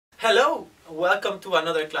Hello, welcome to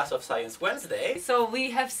another class of Science Wednesday. So we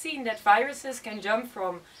have seen that viruses can jump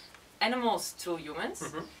from animals to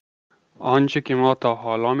humans. آنچه که ما تا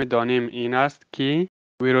حالا می‌دانیم این است که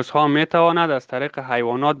ویروس‌ها می‌توانند از طریق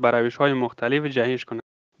حیوانات به روش‌های مختلف جهش کنند.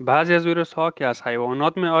 بعضی از ویروس‌ها که از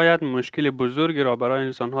حیوانات می‌آید مشکل بزرگی را برای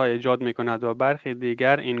انسان‌ها ایجاد می‌کند و برخی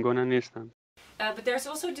دیگر این گونه نیستند. But there's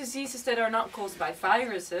also diseases that are not caused by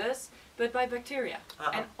viruses, but by bacteria.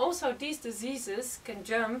 And also these diseases can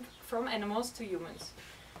jump from animals to humans.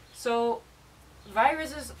 So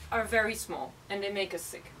viruses are very small and they make us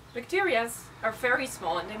sick. Bacteria are very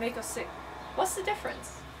small and they make us sick. What's the difference?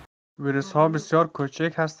 ویروس‌ها بسیار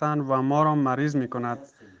کوچک هستند و ما را مریض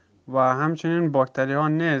می‌کند و همچنین باکتری‌ها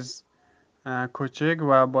نیز کوچک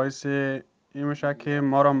و باعث این میشه که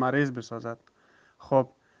ما را مریض بسازد. خب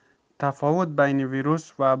تفاوت بین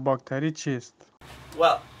ویروس و باکتری چیست؟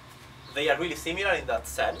 Well, they are really similar in that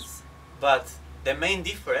sense, but the main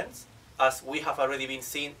difference, as we have already been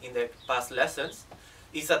seeing in the past lessons,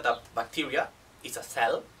 is that the bacteria is a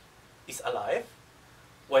cell, is alive,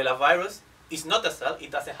 while a virus is not a cell, it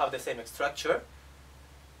doesn't have the same structure,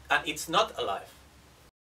 and it's not alive.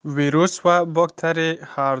 ویروس و باکتری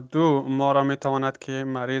هر دو ما را میتواند که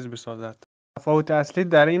مریض بسازد. تفاوت اصلی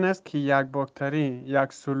در این است که یک باکتری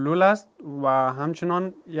یک سلول است و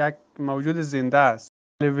همچنان یک موجود زنده است.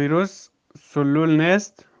 ویروس سلول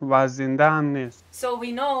نیست و زنده هم نیست. So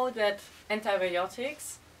we know that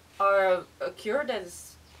antibiotics are a cure that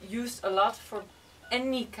is used a lot for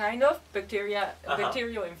any kind of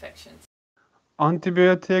bacterial infections.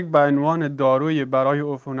 آنتیبیوتیک به عنوان داروی برای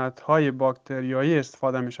عفونت‌های باکتریایی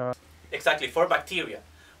استفاده می شود. Exactly, for bacteria,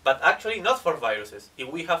 but actually not for viruses. If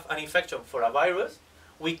we have an infection for a virus,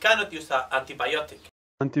 we cannot use an antibiotic.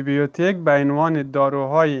 آنتیبیوتیک به عنوان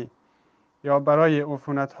داروهای یا برای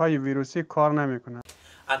عفونت‌های ویروسی کار نمی‌کند.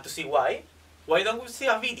 And to see why don't we see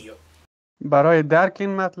a video? برای درک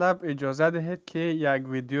این مطلب اجازه دهید که یک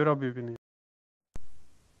ویدیو را ببینید.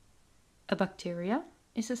 A bacteria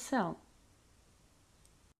is a cell.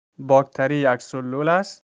 باکتری یک سلول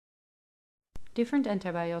است. Different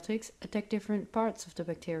antibiotics attack different parts of the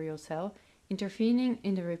bacterial cell, intervening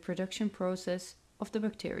in the reproduction process of the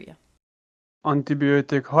bacteria.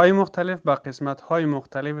 آنتیبیوتیک های مختلف به قسمت های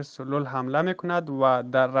مختلف سلول حمله می کند و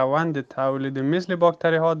در روند تولید مثل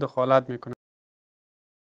باکتری ها دخالت می کند.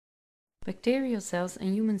 Bacterial cells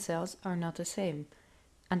and human cells are not the same.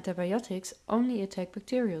 Antibiotics only attack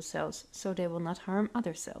bacterial cells, so they will not harm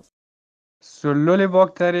other cells. سلول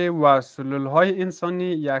باکتری و سلول های انسانی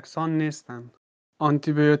یکسان نیستند.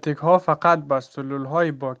 آنتیبیوتیک ها فقط به سلول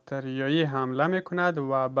های باکتریایی حمله می کند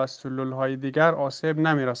و به سلول های دیگر آسیب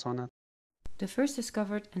نمی رساند. The first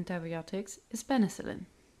discovered antibiotics is penicillin.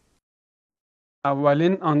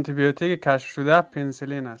 اولین آنتیبیوتیک کشف شده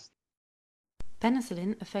پنیسیلین است.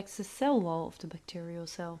 Penicillin affects the cell wall of the bacterial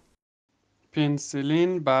cell.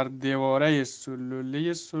 پنیسیلین بر دیواره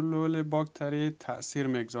سلولی سلول باکتری تأثیر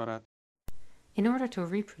می‌گذارد. In order to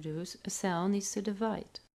reproduce, a cell needs to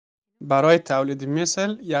divide. برای تولید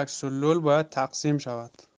مثل یک سلول باید تقسیم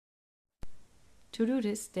شود. To do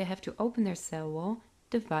this, they have to open their cell wall,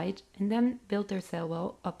 divide, and then build their cell wall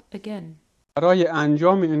up again. برای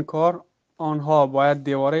انجام این کار آنها باید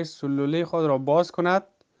دیواره سلولی خود را باز کند،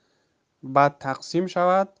 بعد تقسیم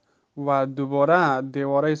شود و دوباره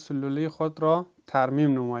دیواره سلولی خود را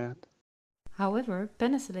ترمیم نماید. However,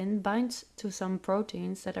 penicillin binds to some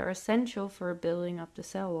proteins that are essential for building up the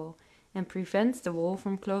cell wall and prevents the wall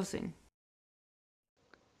from closing.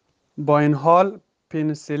 با این حال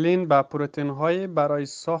پنیسیلین به پروتئین های برای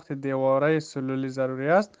ساخت دیواره سلولی ضروری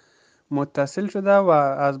است متصل شده و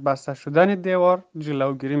از بسته شدن دیوار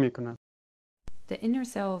جلوگیری می کند. The inner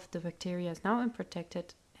cell of the bacteria is now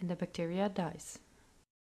unprotected and the bacteria dies.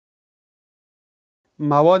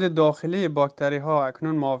 مواد داخلی باکتری ها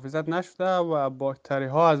اکنون محافظت نشده و باکتری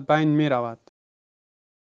ها از بین می رود.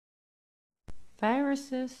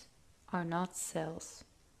 Viruses are not cells.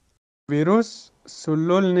 ویروس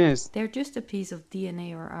سلول نیست. They're just a piece of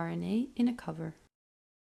DNA or RNA in a cover.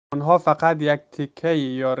 آنها فقط یک تکه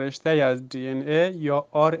یا رشته از DNA یا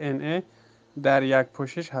RNA در یک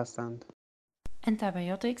پوشش هستند.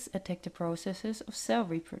 Antibiotics attack the processes of cell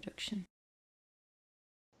reproduction.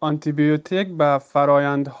 آنتیبیوتیک به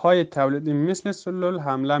فرایندهای تولید مثل سلول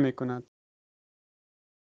حمله می کند.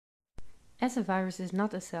 As a virus is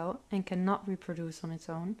not a cell and cannot reproduce on its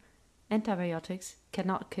own, antibiotics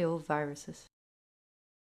cannot kill viruses.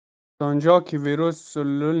 آنجا که ویروس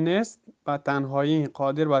سلول نیست و تنهایی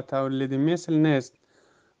قادر به تولید مثل نیست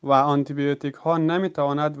و آنتیبیوتیک ها نمی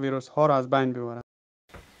تواند ویروس ها را از بین ببرد.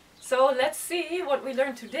 So let's see what we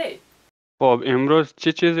learned today. خب امروز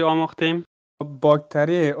چه چیزی آموختیم؟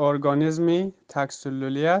 باکتری ارگانیسمی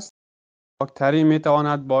تکسلولی است. باکتری می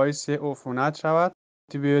تواند باعث عفونت شود.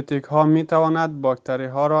 آنتیبیوتیک ها می تواند باکتری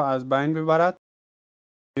ها را از بین ببرد.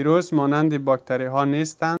 ویروس مانند باکتری ها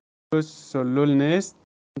نیستند. ویروس سلول نیست.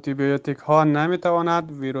 آنتیبیوتیک ها نمی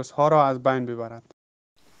تواند ویروس ها را از بین ببرد.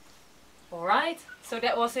 Alright, so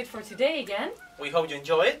that was it for today again. We hope you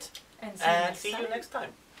enjoy it And see you next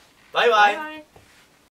time. Bye bye. Bye.